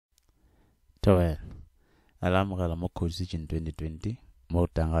Towe, alamogela mo Coaching 2020 mo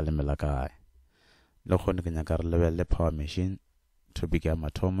tanga le melaka gae. Le kgone ke nyaka re lebelle power machine topic ya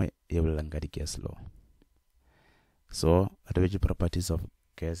mathomo e bolelang ka di-gas law. So, re betše properties of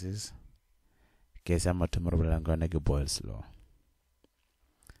gases. Gas ya mathomo re bolelang ka yona ke Boyles law.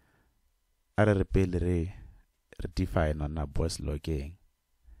 Are re pele re define ona Boyles law ke eng.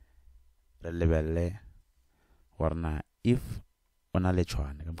 Re lebelle gorna if ona le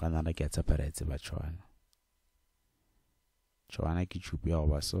tshwana ka mokana ke a separate ba tshwana. Tshwana ke tšhupi ya go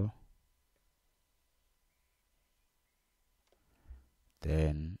ba so.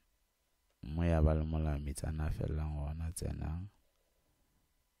 Then mo ya ba le mola metsana felelang gona tsenang.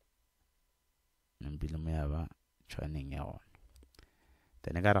 Mpile mo ya ba tshwaneng ya gona.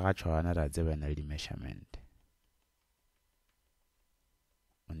 Then ka re ga tshwana ra tseba na le di-measurement.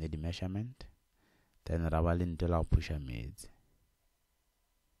 On the measurement. Then ra ba le nte la go pusha metsi.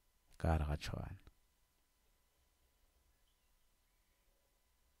 Ka re ga tshwana.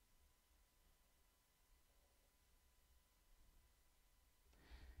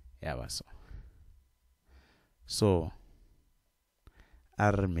 Ya ba so. So,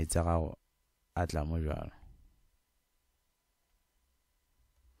 a re metsi a gago a tla mo jalo.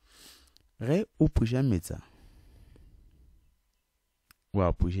 Ge o pusha metsi,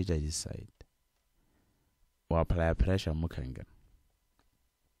 wa pushetša di side. Wa apply pressure mo kangana.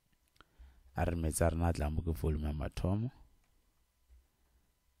 A re metsi a rena a tla mo ke volume ya mathomo.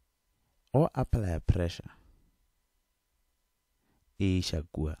 O apply pressure. E iša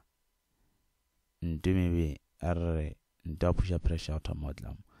kua. Nto maybe a re nto a pusha pressure out mo tla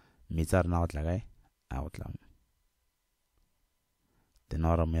mo. Metsi a rena go tla kae? A go tla mo. Then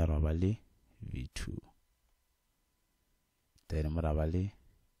ora mo ya roba le V2. Then mo raba le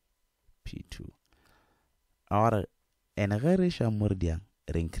P2. Ora ene ge re iša mo re diang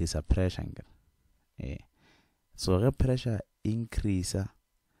re increase pressure ngere. So ge pressure increase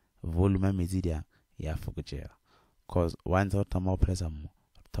volume ya metsi diang ya fokotšega. Cause once o thoma go pressa mo,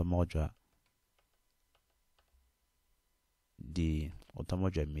 thoma go tšwa o thoma go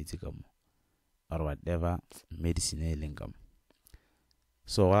tšwa metsi ka mo, or whatever medicine e leng ka mo.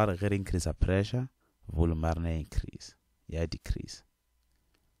 So wa re ge re increase pressure, volume ya rena increase, ya decrease.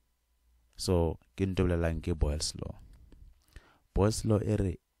 So ke nto bolelang ke Boyles law. Boyles law e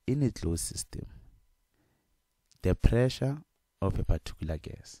re in a closed system, the pressure of a particular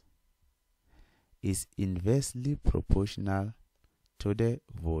gas is inversely proportional to the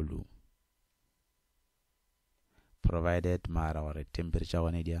volume, provided our temperature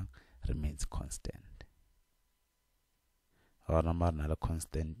remains constant. Or number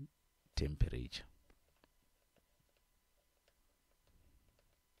constant temperature.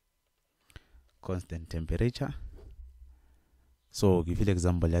 Constant temperature. So give you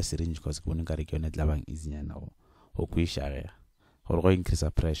example ya syringe because kuni ka re ke yone tlabang easy nyana go kwisha go increase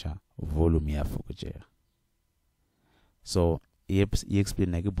pressure, volume ya fokotšega. So e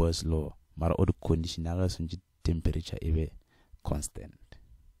explain like Boyles law mara o di condition ya ga se temperature e be constant.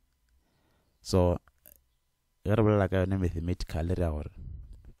 So ge re bolela ka yone mathematical re ya gore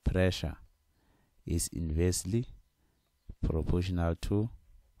pressure is inversely proportional to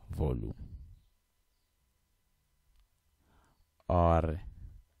volume. Or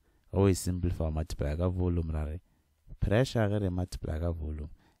always simplify multiply ka volume ra re pressure ge re multiply ka volume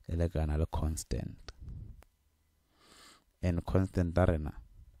e le kana le constant. And constant ta rena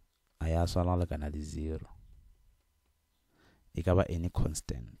a ya swala le kana le 0. E ka ba any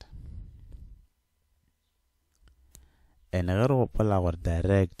constant. And ge re gopola gore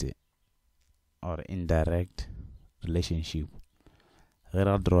direct or indirect relationship, ge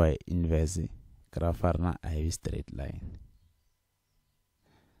re draw inverse graph rena a e straight line.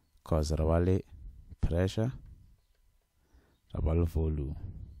 Cause re ba le pressure, re ba le volume.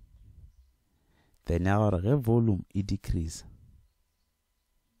 Then ya gore ge volume e decrease,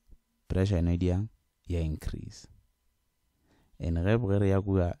 pressure ene diang ya increase. And ge re ya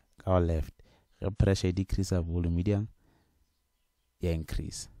kua ka left, ge pressure decrease volume diang ya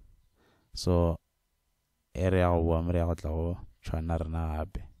increase. So area go bua mo re ya go tla go tshwana rena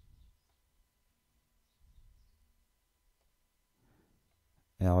gape.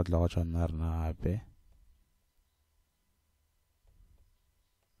 Ya go tla go tshwana rena gape.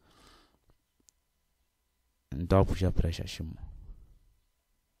 Nto a pusha pressure shimo.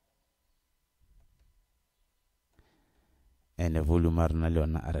 And the volume rena le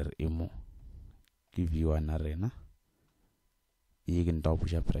yona a re re emo ke V1 a rena. E ke nto a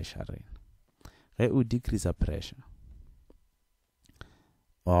pusha pressure rena. Ge o decrease pressure,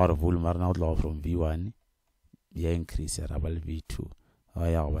 or volume rena go tla from V1 ya increase ra ba le V2 a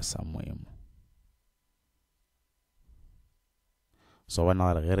ya go ba somewhere mo. So when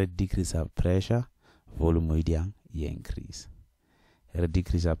I decrease of pressure, volume increase.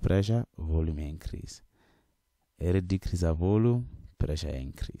 Decrease of pressure, volume increase. Decrease of volume, pressure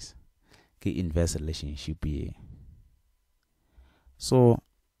increase. Ki inverse relationship here. So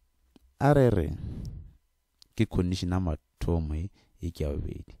arere ki condition number 2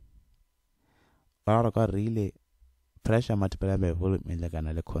 ikiawedi. Or really pressure multiplied by volume is like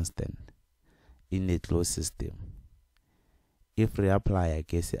another constant in a closed system. If we apply a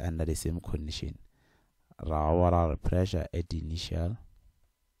case under the same condition, our pressure at the initial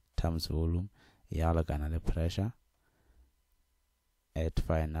times volume is like another pressure at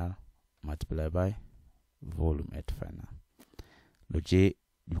final multiplied by volume at final. Logic,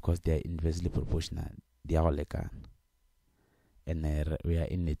 because they are inversely proportional, they are like and we are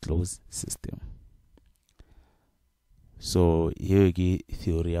in a closed system. So here we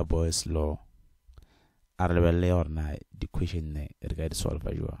theory of Boyles law. Arlebele or na the question ne regard solve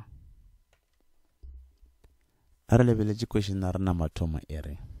ajua. Arlebele equation are number 2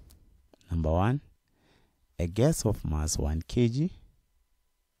 ere. Number 1, a gas of mass 1 kg.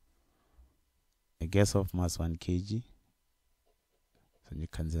 A gas of mass 1 kg. So you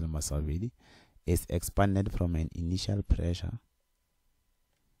cancel mass already. Is expanded from an initial pressure,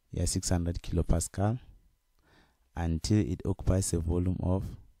 600 kilopascal, until it occupies a volume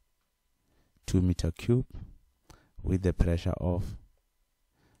of 2 meter cube with the pressure of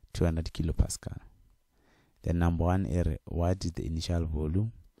 200 kilopascal. The number 1 area, what is the initial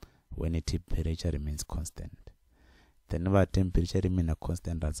volume when the temperature remains constant? The number temperature remains a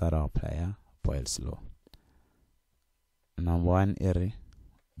constant as our apply Boyles law. Number 1 area,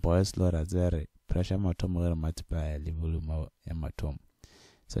 Boyles law as where pressure atom will multiply the volume of atom.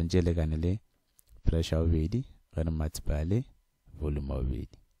 So njele ganele pressure obedi gonna multiply the volume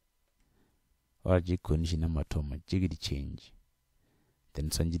obedi. Or jig condition atom jig change.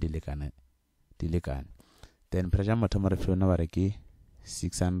 Then sanji dilekan. Then pressure atom refill na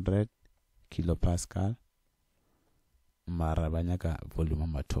 600 kilopascal marabanyaka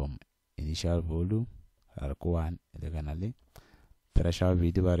volume atom. Initial volume arkuan eleganale. Pressure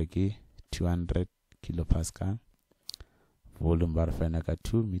obedi 200 kilopascal. Volume bar fenaka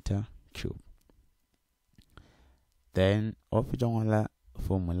 2 meter cube. Then of the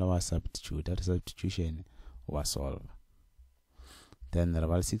formula was substitute. That substitution was solved. Then there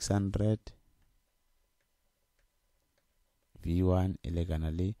was 600 V1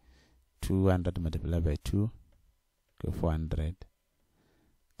 elegantly 200 multiplied by 2 to 400.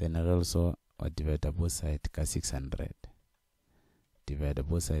 Then also divide both sides to 600. Divide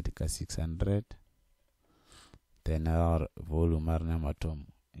both sides to 600. Then our volume atom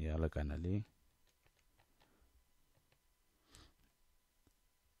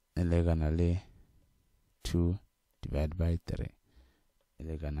elegantly 2 divided by 3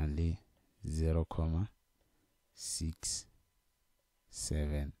 elegantly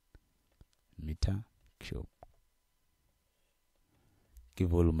 0.67 meter cube. Give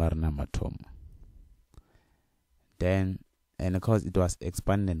volume atom. Then, and because it was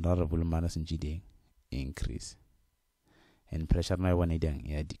expanded, our volume GD increase, and pressure my one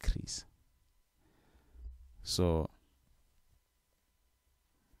decrease. So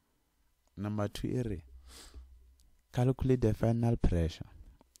number 2 area, calculate the final pressure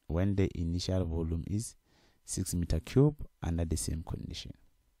when the initial volume is 6 meter cube under the same condition.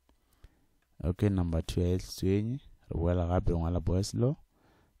 Okay, number 2 is well Boyles law,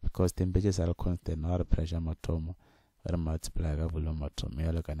 because temperatures are constant or pressure atom multiply volume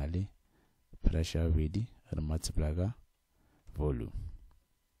atom canally pressure ready multiply volume.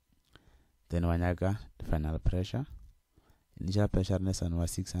 Then wanyaga the final pressure. Initial pressure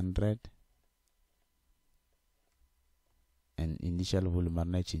was 600 and initial volume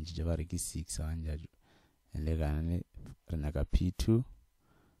are change javariki 600 and legane renaka P2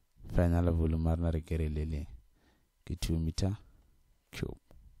 final volume are rekerelele 2 meter cube.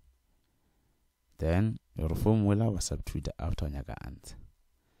 Then your formula was substituted after wanyaga answer.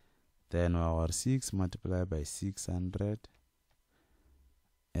 Then our 6 multiplied by 600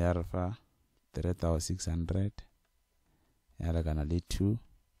 alpha 3600 elegantly 2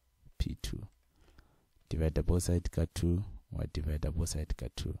 P2 divide both sides ka 2 or divide both sides ka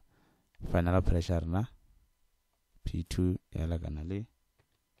 2. Final pressure na P2 elegantly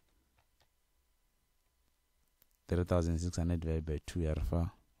 3600 divided by 2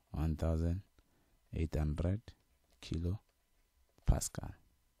 alpha 1800 kilo pascal.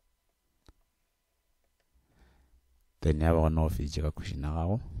 Then you have no feature question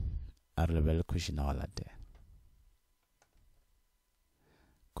now. Our level question now latte.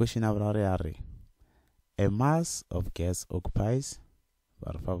 Question A mass of gas occupies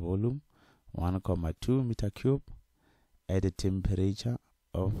varfa volume 1,2 meter cube at a temperature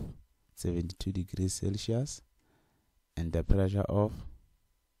of 72 degrees Celsius and the pressure of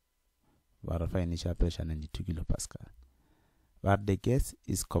varfa initial pressure 92 kilopascal. But the gas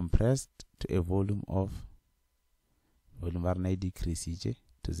is compressed to a volume of decrease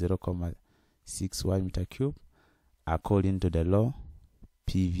to 0,61 meter cube according to the law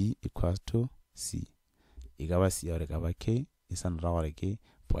PV equals to C. Igaba C or igaba K is an ke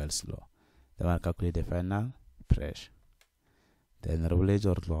Boyles law. Then we calculate the final pressure. Then regulate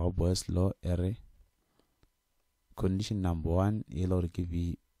or law Boyles law area. Condition number 1 yellow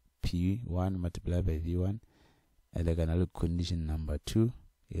give P1 multiplied by V1. And condition number 2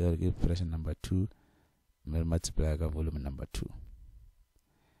 yellow give pressure number 2 multiply by volume number 2.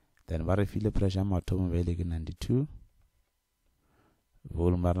 Then we feel pressure atom value 92.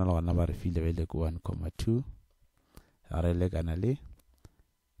 Volume barna feel value 1,2. Are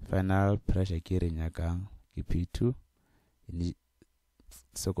final pressure carrying yakang P2 in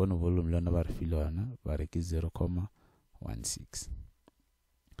second volume lona bar feel on bareki 0,16.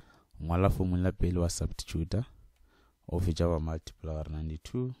 Mwala formula pale was substitute of which our multiplier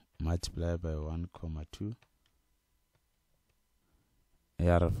 92 multiplied by 1,2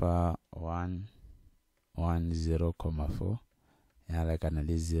 yarfa 110,4 yala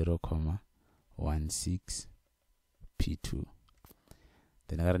kanali 0,16 P2.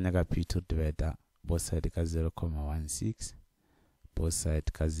 Then agaranya P2 divided both side ka 0,16 both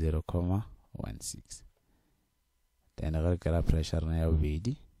side ka 0,16. Then agaranya pressure na ya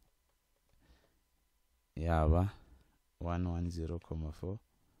ubedi yaba 110,4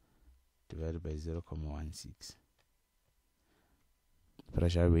 divided by 0,16.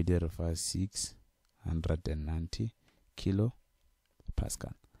 Pressure ubedi refer 690 kilo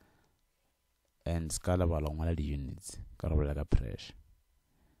pascal. And scala along one of the units karabla pressure.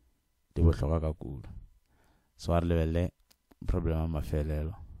 They will talk about good. So our level problem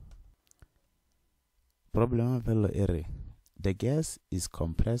mafelelo. Problem ere. The gas is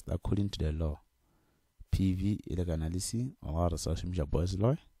compressed according to the law PV analysis or Boyles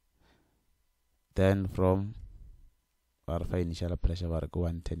law. Then from our initial pressure was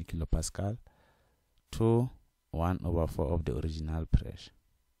 110 kilopascal to 1/4 of the original pressure.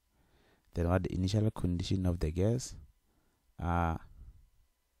 Then what the initial condition of the gas are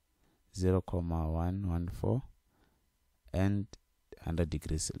 0,114 and 100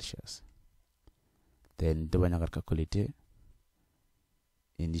 degrees Celsius. Then the one calculate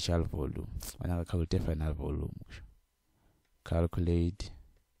initial volume. When calculate final volume. Calculate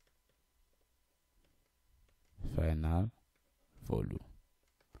final volume.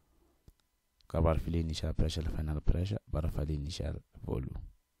 Cover initial pressure, final pressure, but initial volume.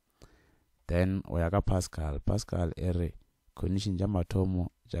 Then we have Pascal ere condition jama atomo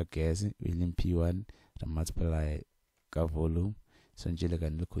ja gas within P1 the multiply ka volume so njele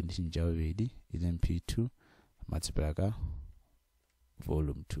kan condition ja wedi within P2 multiply ka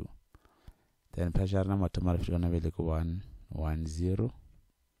volume 2. Then pressure na atomo rafika vele ko 110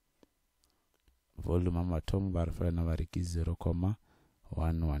 volume ama atomo barfa na variki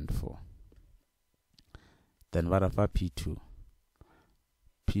 0,114. Then varafa P2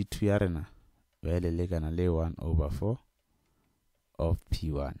 yarena vele legana le 1/4 of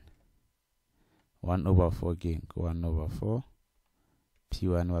P1. 1/4 again 1/4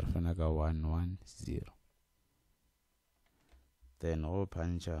 P1 warfana ka 110. Then all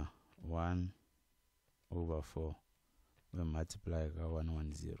puncher 1/4 we multiply ka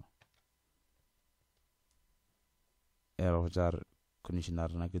 110. Error jar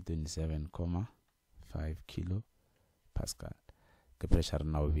conditioner na ke 27,5 kilo pascal. The pressure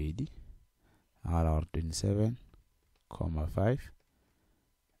now vedi are 27,5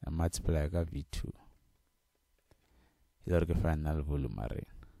 and multiply ka V2. Here the final volume are.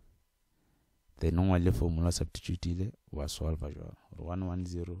 The normal formula substitute was solved as well.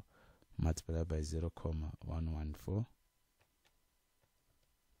 110 multiplied by 0,114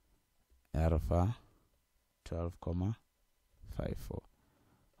 alpha 12,54.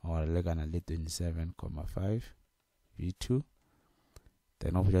 Our legana 27,5 V2.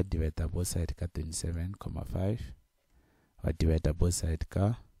 Then over divide both side ka 27,5 or divide both side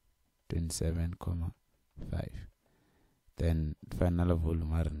ka 27,5. Then final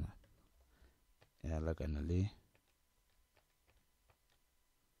volume arna ya legana le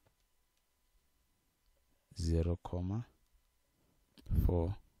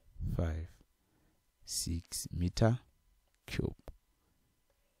 0,456 meter cube.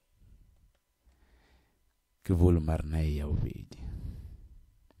 Que volume arna ya ubedi.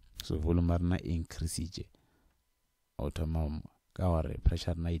 So volume arna increase automam ka gore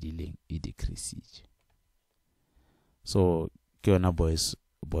pressure na idileng e decrease. So ke yona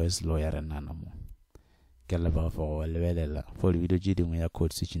Boyles law ya rena na mo. Ke leba for lebelela for video tše dingwe ya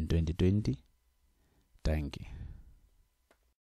code switch in 2020. Thank you.